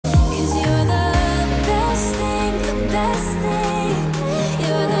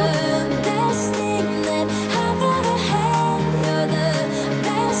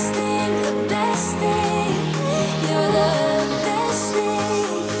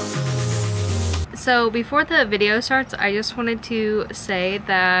So before the video starts, I just wanted to say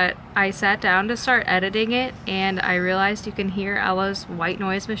that I sat down to start editing it and I realized you can hear Ella's white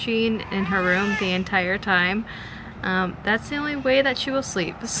noise machine in her room the entire time. That's the only way that she will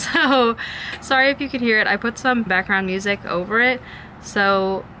sleep. So sorry if you can hear it. I put some background music over it,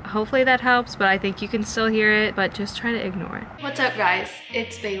 so hopefully that helps, but I think you can still hear it, but just try to ignore it. What's up guys?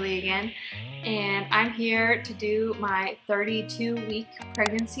 It's Bailey again, and I'm here to do my 32-week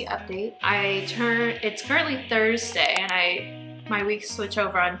pregnancy update. It's currently Thursday and my weeks switch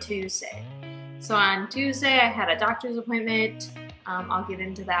over on Tuesday. So on Tuesday I had a doctor's appointment. I'll get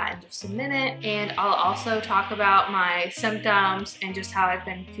into that in just a minute, and I'll also talk about my symptoms and just how I've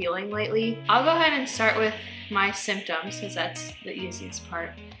been feeling lately. I'll go ahead and start with my symptoms because that's the easiest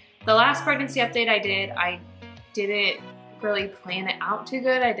part. The last pregnancy update I didn't really plan it out too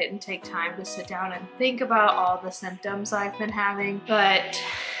good. I didn't take time to sit down and think about all the symptoms I've been having, but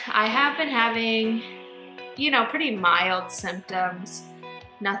I have been having, pretty mild symptoms.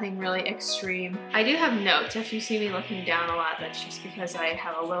 Nothing really extreme. I do have notes. If you see me looking down a lot, that's just because I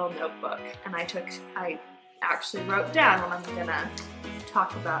have a little notebook and I actually wrote down what I'm gonna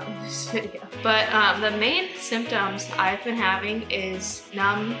talk about in this video. But the main symptoms I've been having is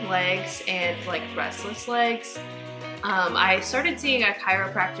numb legs and like restless legs. I started seeing a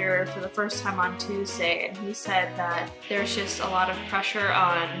chiropractor for the first time on Tuesday, and he said that there's just a lot of pressure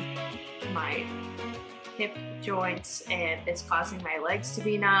on my hip joints and it's causing my legs to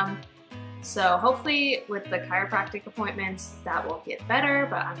be numb. So hopefully with the chiropractic appointments that will get better,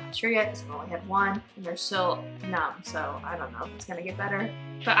 but I'm not sure yet because I've only had one and they're still numb, so I don't know if it's gonna get better.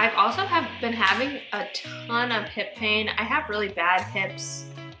 But I've also been having a ton of hip pain. I have really bad hips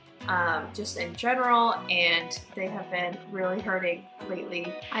just in general, and they have been really hurting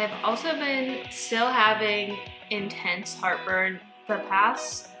lately. I have also been still having intense heartburn. The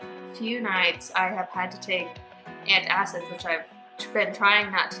past few nights I have had to take antacids, which I've been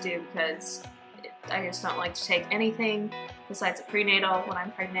trying not to do because I just don't like to take anything besides a prenatal when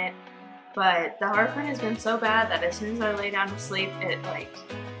I'm pregnant. But the heartburn has been so bad that as soon as I lay down to sleep,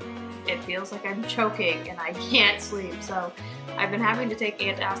 it feels like I'm choking and I can't sleep. So I've been having to take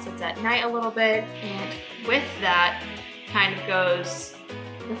antacids at night a little bit, and with that kind of goes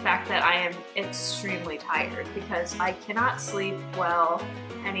the fact that I am extremely tired because I cannot sleep well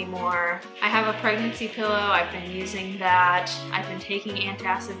anymore. I have a pregnancy pillow. I've been using that. I've been taking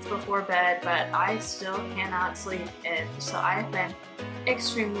antacids before bed, but I still cannot sleep, and so I've been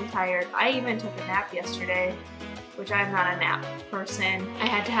extremely tired. I even took a nap yesterday, which I'm not a nap person. I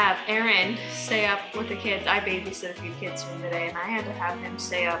had to have Aaron stay up with the kids. I babysit a few kids during the day, and I had to have him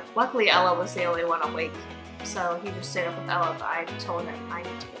stay up. Luckily Ella was the only one awake, so he just stayed up with Ella, but I told him I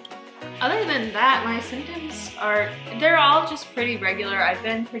need to go to bed. Other than that, my symptoms they're all just pretty regular. I've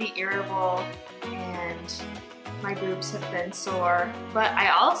been pretty irritable and my boobs have been sore, but I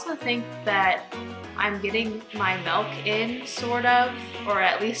also think that I'm getting my milk in, sort of, or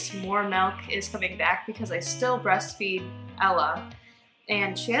at least more milk is coming back because I still breastfeed Ella,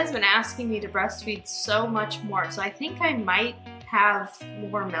 and she has been asking me to breastfeed so much more, so I think I might have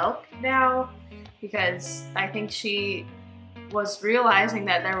more milk now because I think she was realizing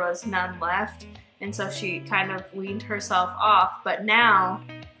that there was none left, and so she kind of weaned herself off, but now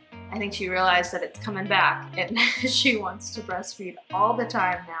I think she realized that it's coming back and she wants to breastfeed all the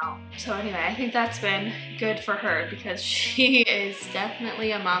time now. So anyway, I think that's been good for her because she is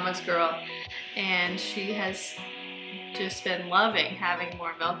definitely a mama's girl and she has just been loving having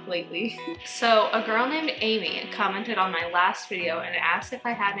more milk lately. So a girl named Amy commented on my last video and asked if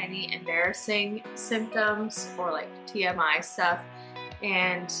I had any embarrassing symptoms or like TMI stuff,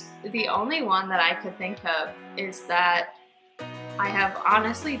 and the only one that I could think of is that I have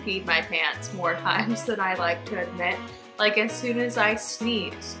honestly peed my pants more times than I like to admit. Like as soon as I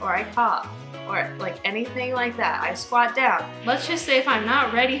sneeze or I cough or like anything like that, I squat down. Let's just say if I'm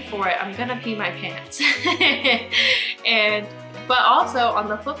not ready for it, I'm gonna pee my pants. But also on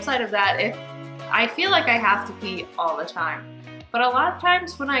the flip side of that, if I feel like I have to pee all the time, but a lot of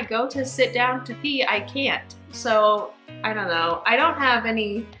times when I go to sit down to pee, I can't. So I don't know. I don't have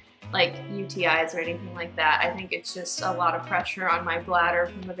any like UTIs or anything like that. I think it's just a lot of pressure on my bladder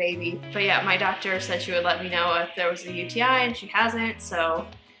from the baby. But yeah, my doctor said she would let me know if there was a UTI, and she hasn't, so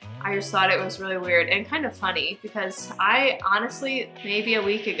I just thought it was really weird and kind of funny because I honestly, maybe a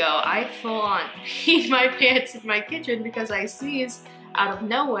week ago, I full on peed my pants in my kitchen because I sneezed out of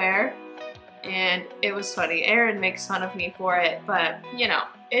nowhere, and it was funny. Aaron makes fun of me for it, but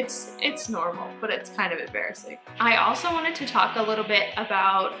it's normal, but it's kind of embarrassing. I also wanted to talk a little bit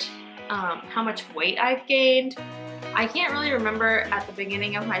about how much weight I've gained. I can't really remember at the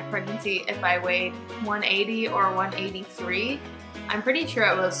beginning of my pregnancy if I weighed 180 or 183. I'm pretty sure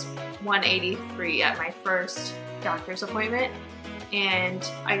it was 183 at my first doctor's appointment. And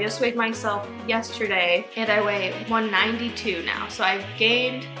I just weighed myself yesterday and I weigh 192 now. So I've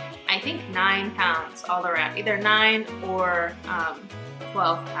gained, I think, 9 pounds all around, either 9 or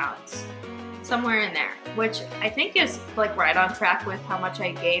 12 pounds, somewhere in there, which I think is like right on track with how much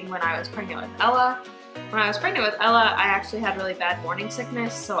I gained when I was pregnant with Ella. When I was pregnant with Ella, I actually had really bad morning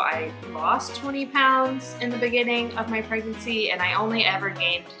sickness, so I lost 20 pounds in the beginning of my pregnancy and I only ever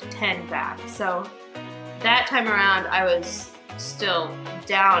gained 10 back. So that time around, I was still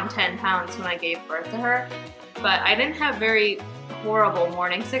down 10 pounds when I gave birth to her, but I didn't have very horrible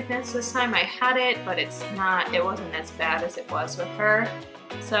morning sickness this time. I had it, but it wasn't as bad as it was with her.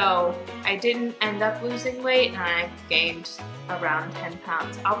 So I didn't end up losing weight and I've gained around 10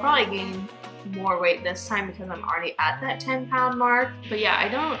 pounds. I'll probably gain more weight this time because I'm already at that 10-pound mark. But yeah,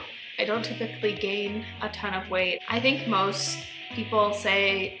 I don't typically gain a ton of weight. I think most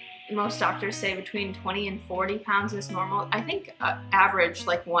doctors say between 20 and 40 pounds is normal. I think average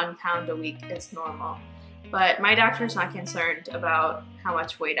like 1 pound a week is normal. But my doctor's not concerned about how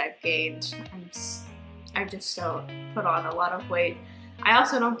much weight I've gained. I just don't put on a lot of weight. I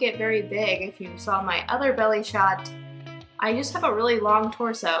also don't get very big. If you saw my other belly shot, I just have a really long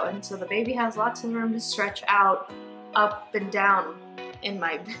torso, and so the baby has lots of room to stretch out up and down in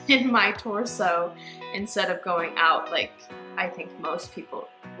my torso instead of going out like I think most people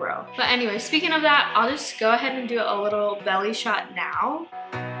grow. But anyway, speaking of that, I'll just go ahead and do a little belly shot now.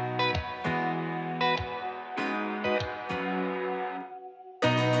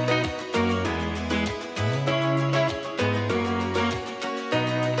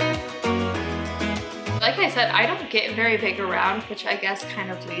 Like I said, I don't get very big around, which I guess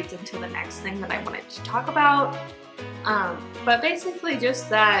kind of leads into the next thing that I wanted to talk about. But basically just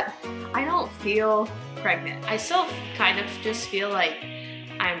that I don't feel pregnant. I still kind of just feel like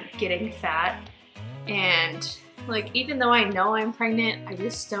I'm getting fat, and like even though I know I'm pregnant,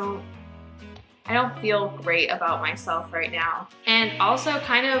 I don't feel great about myself right now. And also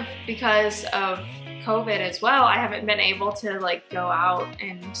kind of because of COVID as well, I haven't been able to like go out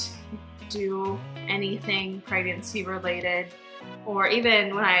and do anything pregnancy related. Or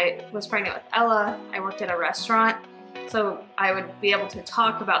even when I was pregnant with Ella, I worked at a restaurant, so I would be able to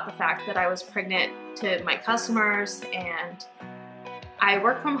talk about the fact that I was pregnant to my customers. And I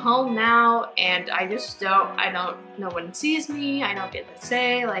work from home now, and no one sees me. I don't get to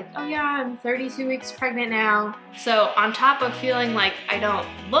say like, oh yeah, I'm 32 weeks pregnant now. So on top of feeling like I don't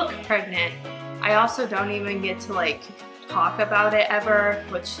look pregnant, I also don't even get to like talk about it ever,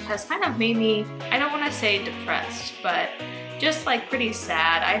 which has kind of made me, I don't want to say depressed, but just like pretty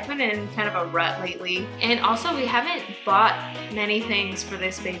sad. I've been in kind of a rut lately. And also we haven't bought many things for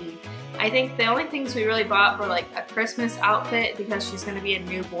this baby. I think the only things we really bought were like a Christmas outfit because she's going to be a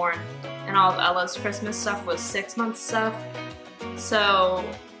newborn, and all of Ella's Christmas stuff was 6-month stuff. So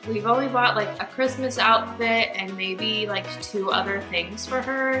we've only bought like a Christmas outfit and maybe like 2 other things for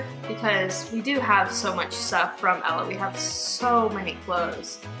her because we do have so much stuff from Ella. We have so many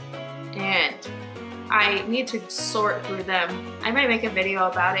clothes and I need to sort through them. I might make a video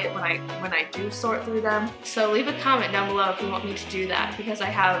about it when I do sort through them. So leave a comment down below if you want me to do that, because I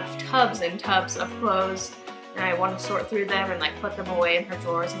have tubs and tubs of clothes and I want to sort through them and like put them away in her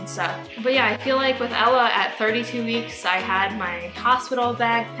drawers and stuff. But yeah, I feel like with Ella at 32 weeks, I had my hospital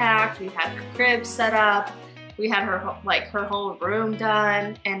bag packed, we had her crib set up, we had her whole room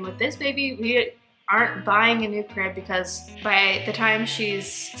done. And with this baby, we aren't buying a new crib because by the time she's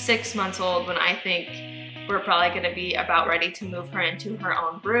 6 months old, when I think we're probably going to be about ready to move her into her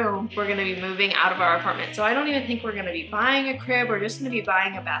own room, we're going to be moving out of our apartment. So I don't even think we're going to be buying a crib. We're just going to be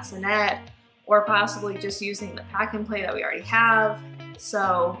buying a bassinet, or possibly just using the pack and play that we already have.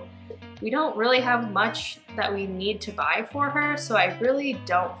 So we don't really have much that we need to buy for her, so I really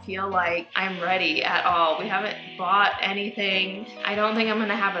don't feel like I'm ready at all. We haven't bought anything. I don't think I'm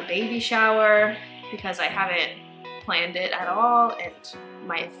gonna have a baby shower because I haven't planned it at all, and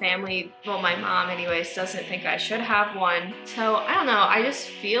my family, well, my mom anyways, doesn't think I should have one. So I don't know, I just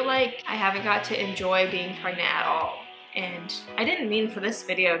feel like I haven't got to enjoy being pregnant at all. And I didn't mean for this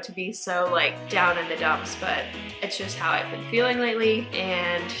video to be so like down in the dumps, but it's just how I've been feeling lately.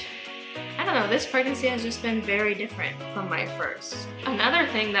 And I don't know, this pregnancy has just been very different from my first. Another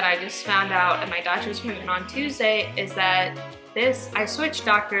thing that I just found out at my doctor's appointment on Tuesday is that I switched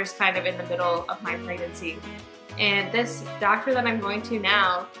doctors kind of in the middle of my pregnancy. And this doctor that I'm going to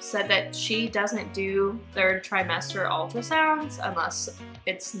now said that she doesn't do third trimester ultrasounds unless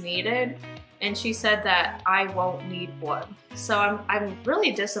it's needed. And she said that I won't need one. So I'm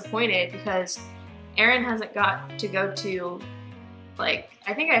really disappointed because Aaron hasn't got to go to, like,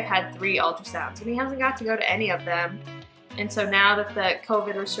 I think I've had 3 ultrasounds and he hasn't got to go to any of them. And so now that the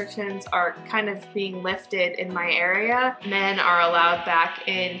COVID restrictions are kind of being lifted in my area, men are allowed back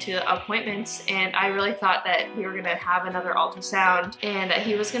into appointments, and I really thought that we were gonna have another ultrasound and that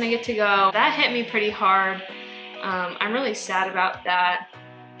he was gonna get to go. That hit me pretty hard. I'm really sad about that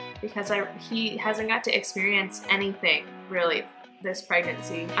because he hasn't got to experience anything really this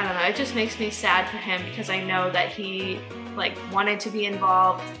pregnancy. I don't know, it just makes me sad for him because I know that he like wanted to be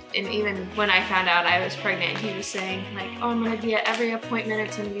involved, and even when I found out I was pregnant, he was saying like, oh, I'm gonna be at every appointment,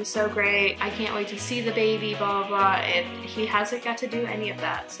 it's gonna be so great, I can't wait to see the baby, blah blah blah, and he hasn't got to do any of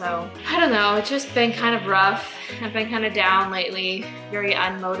that. So I don't know, it's just been kind of rough. I've been kind of down lately, very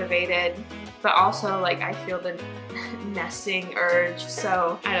unmotivated, but also like I feel the nesting urge,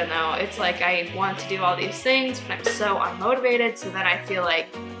 so I don't know, it's like I want to do all these things but I'm so unmotivated, so then I feel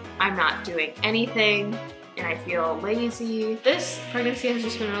like I'm not doing anything and I feel lazy. This pregnancy has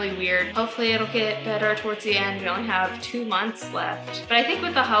just been really weird. Hopefully it'll get better towards the end. We only have 2 months left, but I think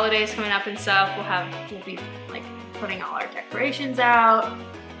with the holidays coming up and stuff, we'll be like putting all our decorations out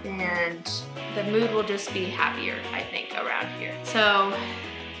and the mood will just be happier, I think, around here. So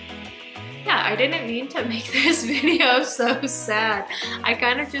yeah, I didn't mean to make this video so sad. I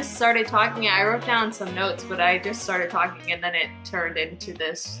kind of just started talking. I wrote down some notes, but I just started talking and then it turned into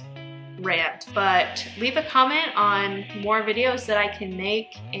this rant. But leave a comment on more videos that I can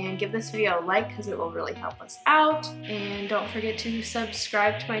make and give this video a like because it will really help us out. And don't forget to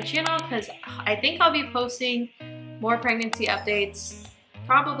subscribe to my channel because I think I'll be posting more pregnancy updates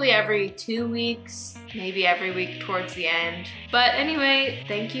probably every 2 weeks, maybe every week towards the end. But anyway,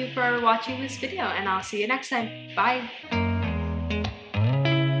 thank you for watching this video and I'll see you next time. Bye!